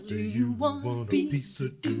Do you want peace or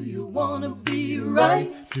do you want to be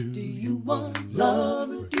right? Do you want love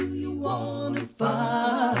or do you want to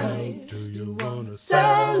fight? Do you want to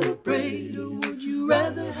celebrate or would you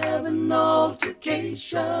rather have an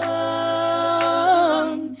altercation?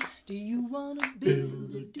 Do you want to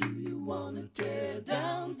build or do you want to tear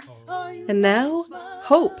down? And now,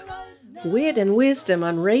 Hope, wit and wisdom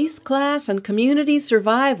on race, class, and community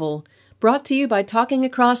survival, brought to you by Talking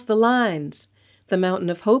Across the Lines, the Mountain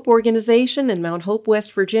of Hope organization in Mount Hope,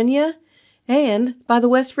 West Virginia, and by the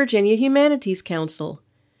West Virginia Humanities Council.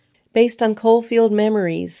 Based on Coalfield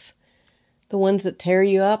memories, the ones that tear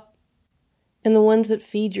you up and the ones that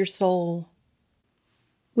feed your soul.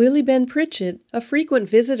 Willie Ben Pritchett, a frequent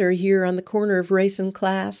visitor here on the corner of race and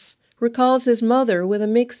class, recalls his mother with a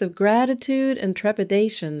mix of gratitude and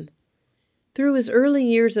trepidation. Through his early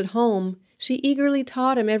years at home, she eagerly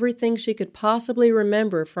taught him everything she could possibly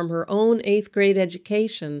remember from her own 8th grade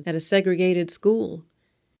education at a segregated school.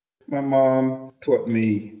 My mom taught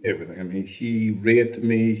me everything. I mean, she read to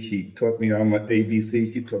me. She taught me all my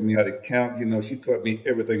ABC. She taught me how to count. She taught me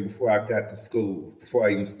everything before I got to school, before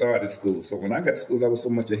I even started school. So when I got to school, I was so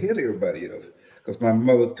much ahead of everybody else because my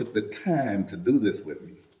mother took the time to do this with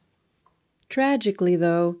me. Tragically,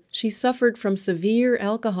 though, she suffered from severe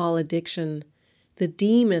alcohol addiction, the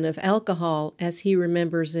demon of alcohol, as he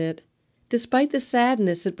remembers it. Despite the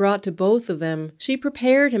sadness it brought to both of them, she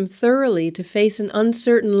prepared him thoroughly to face an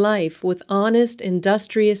uncertain life with honest,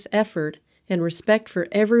 industrious effort and respect for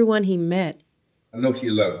everyone he met. I know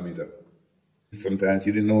she loved me, though. Sometimes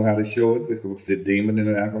she didn't know how to show it because the demon and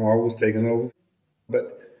the alcohol was taking over.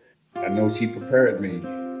 But I know she prepared me.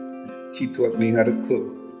 She taught me how to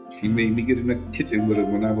cook. She made me get in the kitchen with her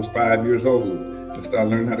when I was 5 years old to start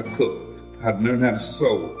learning how to cook, how to learn how to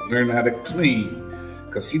sew, learn how to clean.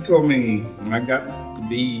 Because she told me when I got to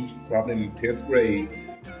be probably in the 10th grade,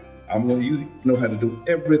 I want you to know how to do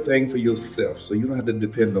everything for yourself so you don't have to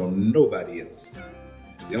depend on nobody else.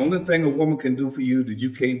 The only thing a woman can do for you that you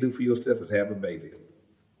can't do for yourself is have a baby.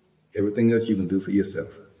 Everything else you can do for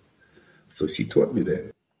yourself. So she taught me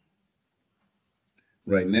that.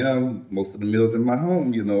 Right now, most of the meals in my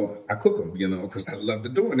home, I cook them, because I love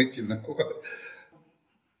doing it,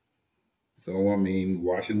 So, I mean,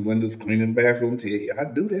 washing windows, cleaning bathrooms, I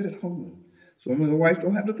do that at home. So, my wife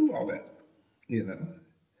don't have to do all that,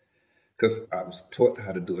 Because I was taught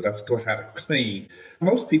how to do it. I was taught how to clean.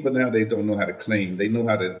 Most people nowadays don't know how to clean. They know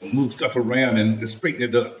how to move stuff around and straighten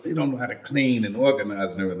it up. They don't know how to clean and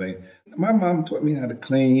organize and everything. My mom taught me how to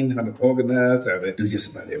clean, how to organize, how to do just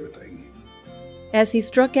about everything. As he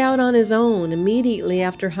struck out on his own immediately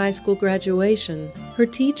after high school graduation, her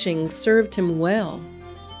teachings served him well,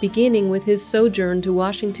 beginning with his sojourn to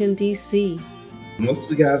Washington, D.C.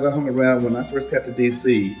 Most of the guys I hung around when I first got to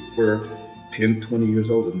D.C. were 10, 20 years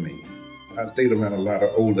older than me. I stayed around a lot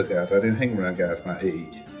of older guys. I didn't hang around guys my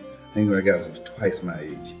age. I hung around guys who was twice my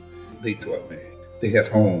age. They taught me. They had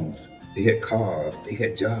homes. They had cars. They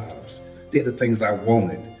had jobs. They had the things I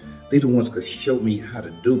wanted. They the ones who could show me how to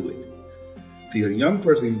do it. See, a young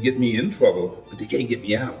person can get me in trouble, but they can't get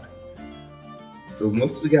me out. So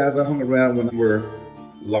most of the guys I hung around when were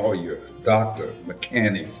lawyer, doctor,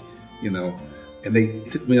 mechanic, and they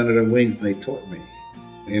took me under their wings and they taught me.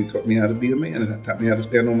 And taught me how to be a man and taught me how to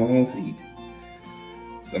stand on my own feet.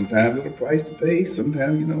 Sometimes at a price to pay,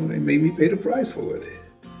 sometimes, they made me pay the price for it.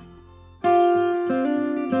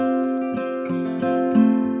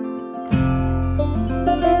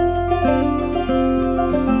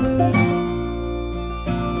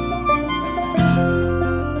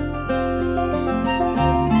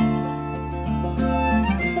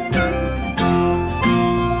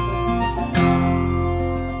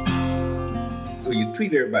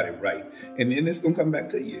 Treat everybody right, and then it's going to come back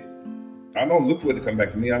to you. I don't look for it to come back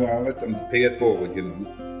to me. I let them pay it forward,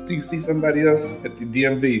 So you see somebody else at the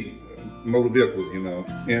DMV, motor vehicles,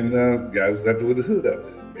 and guys out there with the hood up.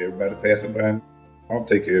 Everybody passing by, I'll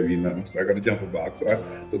take care of you, So I got a jumper box, so I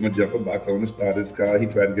put my jumper box on and started his car. He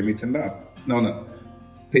tried to give me $10. No,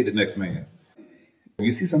 pay the next man. When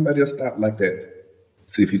you see somebody else stop like that,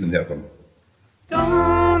 see if you can help them.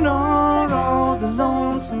 Gone are all the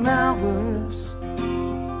lonesome hours.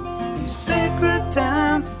 Sacred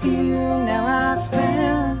time with you now I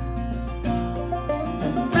spend.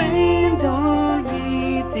 And the rain don't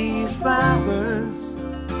need these flowers,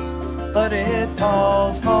 but it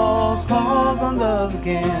falls on love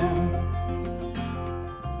again.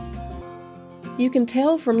 You can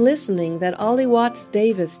tell from listening that Ollie Watts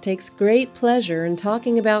Davis takes great pleasure in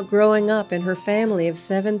talking about growing up in her family of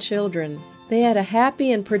 7 children. They had a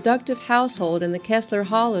happy and productive household in the Kessler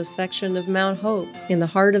Hollow section of Mount Hope, in the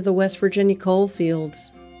heart of the West Virginia coal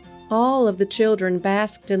fields. All of the children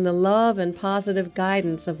basked in the love and positive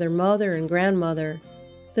guidance of their mother and grandmother.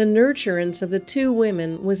 The nurturance of the two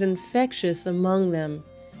women was infectious among them.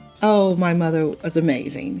 Oh, my mother was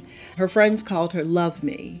amazing. Her friends called her Love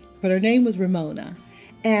Me, but her name was Ramona.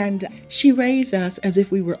 And she raised us as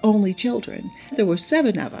if we were only children. There were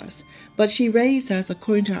 7 of us, but she raised us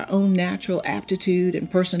according to our own natural aptitude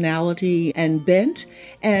and personality and bent.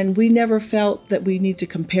 And we never felt that we need to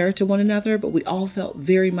compare to one another, but we all felt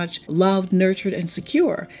very much loved, nurtured, and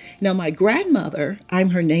secure. Now, my grandmother,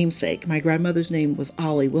 I'm her namesake. My grandmother's name was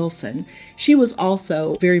Ollie Wilson. She was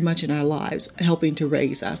also very much in our lives, helping to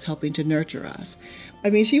raise us, helping to nurture us.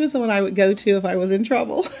 I mean, she was the one I would go to if I was in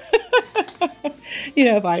trouble.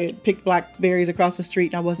 If I had picked blackberries across the street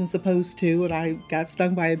and I wasn't supposed to, and I got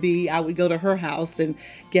stung by a bee, I would go to her house and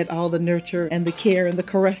get all the nurture and the care and the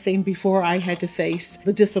caressing before I had to face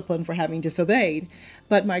the discipline for having disobeyed.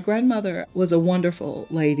 But my grandmother was a wonderful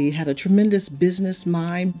lady, had a tremendous business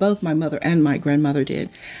mind. Both my mother and my grandmother did.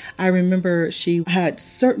 I remember she had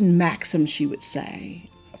certain maxims she would say.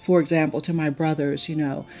 For example, to my brothers,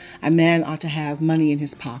 a man ought to have money in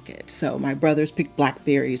his pocket. So my brothers picked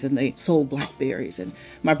blackberries and they sold blackberries. And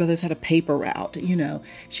my brothers had a paper route,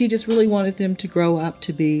 She just really wanted them to grow up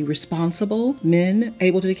to be responsible men,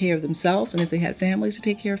 able to take care of themselves. And if they had families, to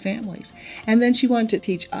take care of families. And then she wanted to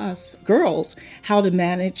teach us girls how to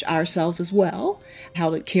manage ourselves as well, how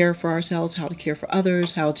to care for ourselves, how to care for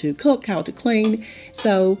others, how to cook, how to clean.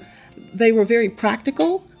 So they were very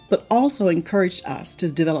practical, but also encouraged us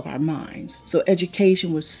to develop our minds. So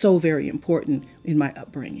education was so very important in my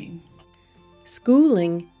upbringing.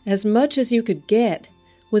 Schooling, as much as you could get,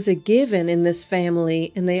 was a given in this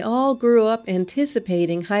family, and they all grew up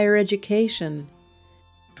anticipating higher education.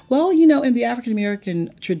 Well, in the African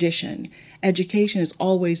American tradition, education has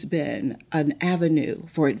always been an avenue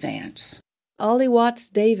for advance. Ollie Watts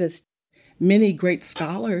Davis. Many great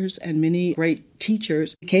scholars and many great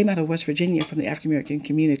teachers came out of West Virginia from the African American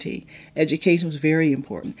community. Education was very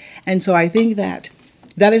important. And so I think that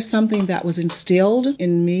is something that was instilled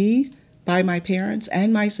in me by my parents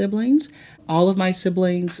and my siblings. All of my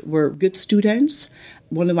siblings were good students.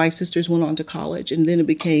 One of my sisters went on to college, and then it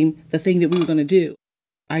became the thing that we were going to do.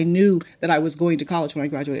 I knew that I was going to college when I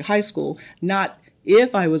graduated high school, not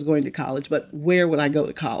if I was going to college, but where would I go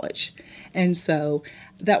to college? And so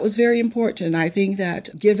that was very important. And I think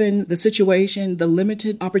that given the situation, the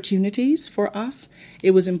limited opportunities for us,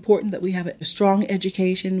 it was important that we have a strong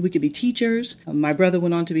education. We could be teachers. My brother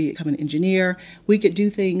went on to become an engineer. We could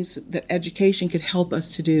do things that education could help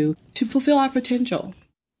us to do to fulfill our potential.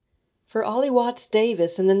 For Ollie Watts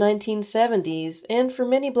Davis in the 1970s, and for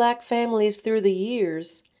many black families through the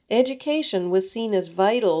years, education was seen as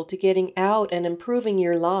vital to getting out and improving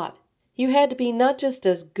your lot. You had to be not just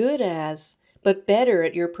as good as, but better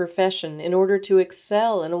at your profession in order to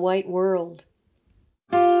excel in a white world.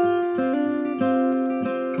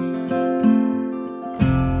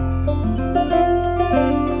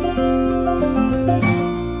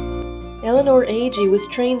 Eleanor Agee was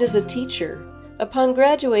trained as a teacher. Upon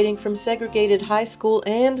graduating from segregated high school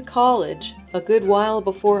and college, a good while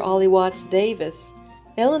before Ollie Watts Davis,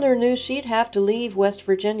 Eleanor knew she'd have to leave West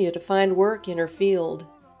Virginia to find work in her field.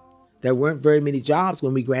 There weren't very many jobs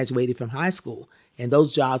when we graduated from high school, and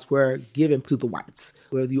those jobs were given to the whites,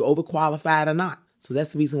 whether you overqualified or not. So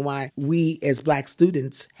that's the reason why we as black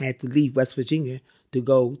students had to leave West Virginia to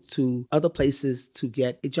go to other places to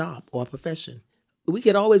get a job or a profession. We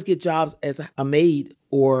could always get jobs as a maid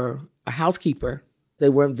or a housekeeper.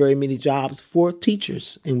 There weren't very many jobs for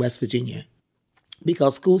teachers in West Virginia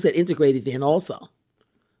because schools had integrated then also.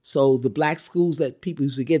 So the black schools that people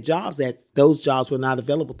used to get jobs at, those jobs were not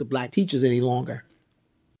available to black teachers any longer.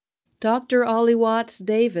 Dr. Ollie Watts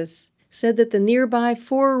Davis said that the nearby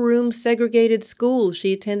 4-room segregated school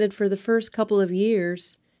she attended for the first couple of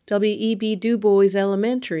years, W.E.B. Du Bois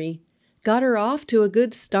Elementary, got her off to a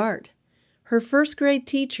good start. Her first-grade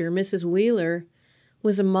teacher, Mrs. Wheeler,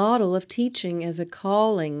 was a model of teaching as a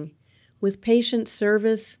calling, with patient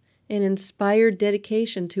service and inspired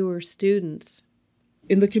dedication to her students.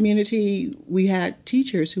 In the community, we had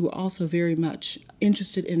teachers who were also very much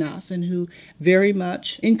interested in us and who very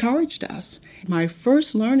much encouraged us. My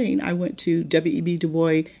first learning, I went to W.E.B. Du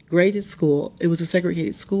Bois graded school. It was a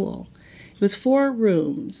segregated school. It was 4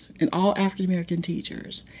 rooms and all African-American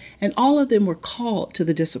teachers, and all of them were called to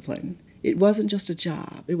the discipline. It wasn't just a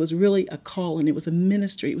job. It was really a call, and it was a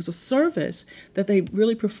ministry. It was a service that they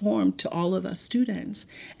really performed to all of us students.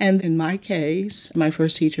 And in my case, my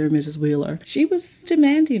first teacher, Mrs. Wheeler, she was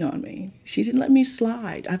demanding on me. She didn't let me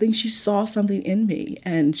slide. I think she saw something in me,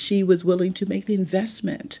 and she was willing to make the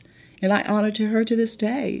investment And I honor to her to this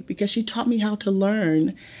day because she taught me how to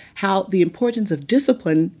learn, how the importance of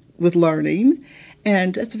discipline with learning,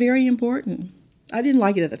 and it's very important. I didn't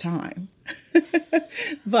like it at the time,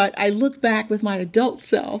 but I look back with my adult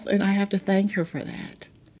self, and I have to thank her for that.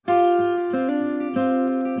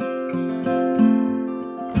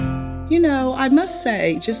 You know, I must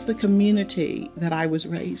say, just the community that I was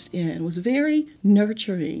raised in was very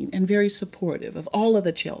nurturing and very supportive of all of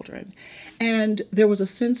the children. And there was a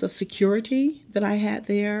sense of security that I had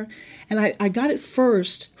there. And I got it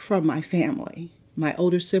first from my family, my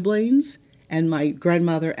older siblings and my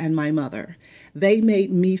grandmother and my mother. They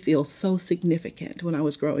made me feel so significant when I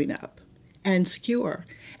was growing up and secure.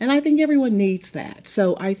 And I think everyone needs that.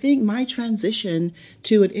 So I think my transition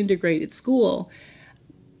to an integrated school,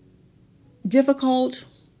 difficult?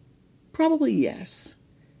 Probably yes.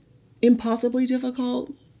 Impossibly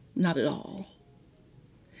difficult? Not at all.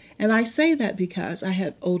 And I say that because I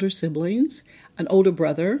had older siblings, an older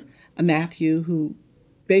brother, a Matthew, who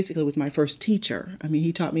basically was my first teacher. I mean,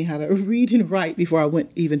 he taught me how to read and write before I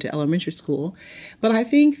went even to elementary school. But I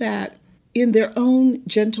think that in their own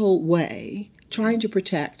gentle way, trying to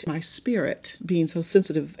protect my spirit, being so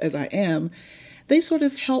sensitive as I am, they sort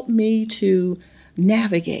of helped me to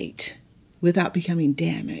navigate without becoming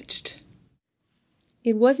damaged.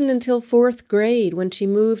 It wasn't until 4th grade, when she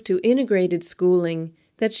moved to integrated schooling,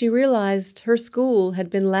 that she realized her school had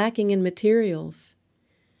been lacking in materials,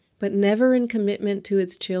 but never in commitment to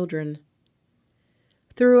its children.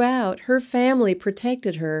 Throughout, her family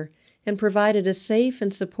protected her and provided a safe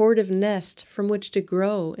and supportive nest from which to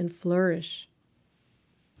grow and flourish.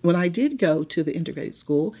 When I did go to the integrated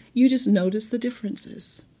school, you just notice the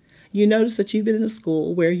differences. You notice that you've been in a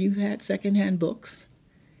school where you've had secondhand books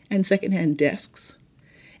and secondhand desks,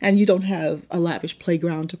 and you don't have a lavish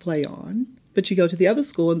playground to play on. But you go to the other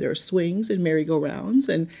school and there are swings and merry-go-rounds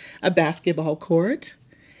and a basketball court.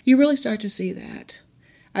 You really start to see that.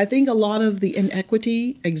 I think a lot of the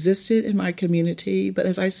inequity existed in my community, but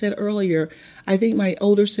as I said earlier, I think my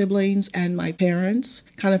older siblings and my parents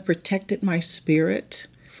kind of protected my spirit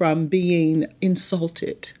from being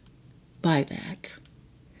insulted by that.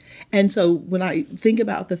 And so when I think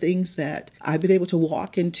about the things that I've been able to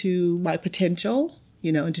walk into my potential,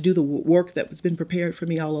 and to do the work that has been prepared for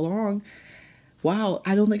me all along, wow,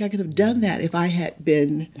 I don't think I could have done that if I had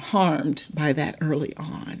been harmed by that early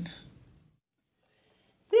on.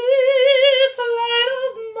 This light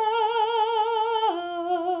of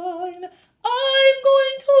mine, I'm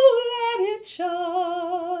going to let it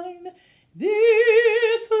shine.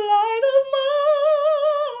 This light of mine,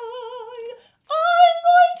 I'm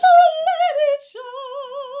going to let it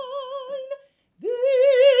shine.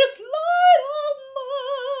 This light of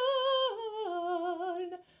mine,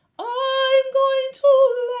 I'm going to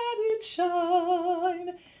let it shine.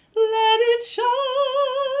 Let it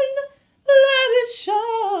shine. Let it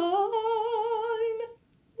shine.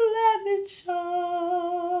 Let it shine.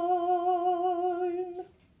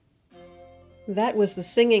 That was the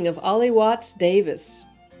singing of Ollie Watts Davis.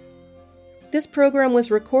 This program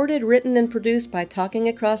was recorded, written, and produced by Talking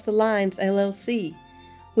Across the Lines, LLC,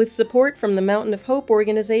 with support from the Mountain of Hope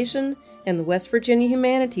organization and the West Virginia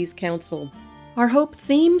Humanities Council. Our Hope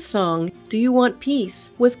theme song, Do You Want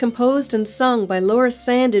Peace, was composed and sung by Laura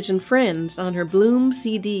Sandage and friends on her Bloom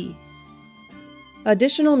CD.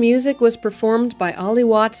 Additional music was performed by Ollie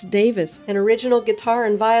Watts Davis, and original guitar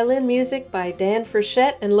and violin music by Dan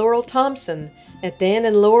Frechette and Laurel Thompson at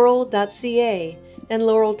danandlaurel.ca and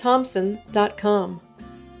laurelthompson.com.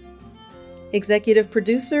 Executive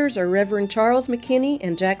producers are Reverend Charles McKinney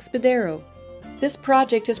and Jack Spadero. This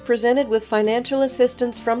project is presented with financial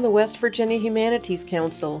assistance from the West Virginia Humanities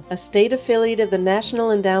Council, a state affiliate of the National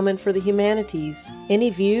Endowment for the Humanities. Any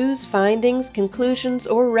views, findings, conclusions,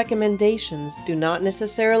 or recommendations do not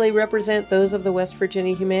necessarily represent those of the West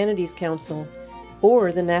Virginia Humanities Council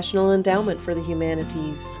or the National Endowment for the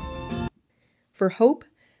Humanities. For Hope,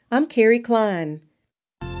 I'm Carrie Klein.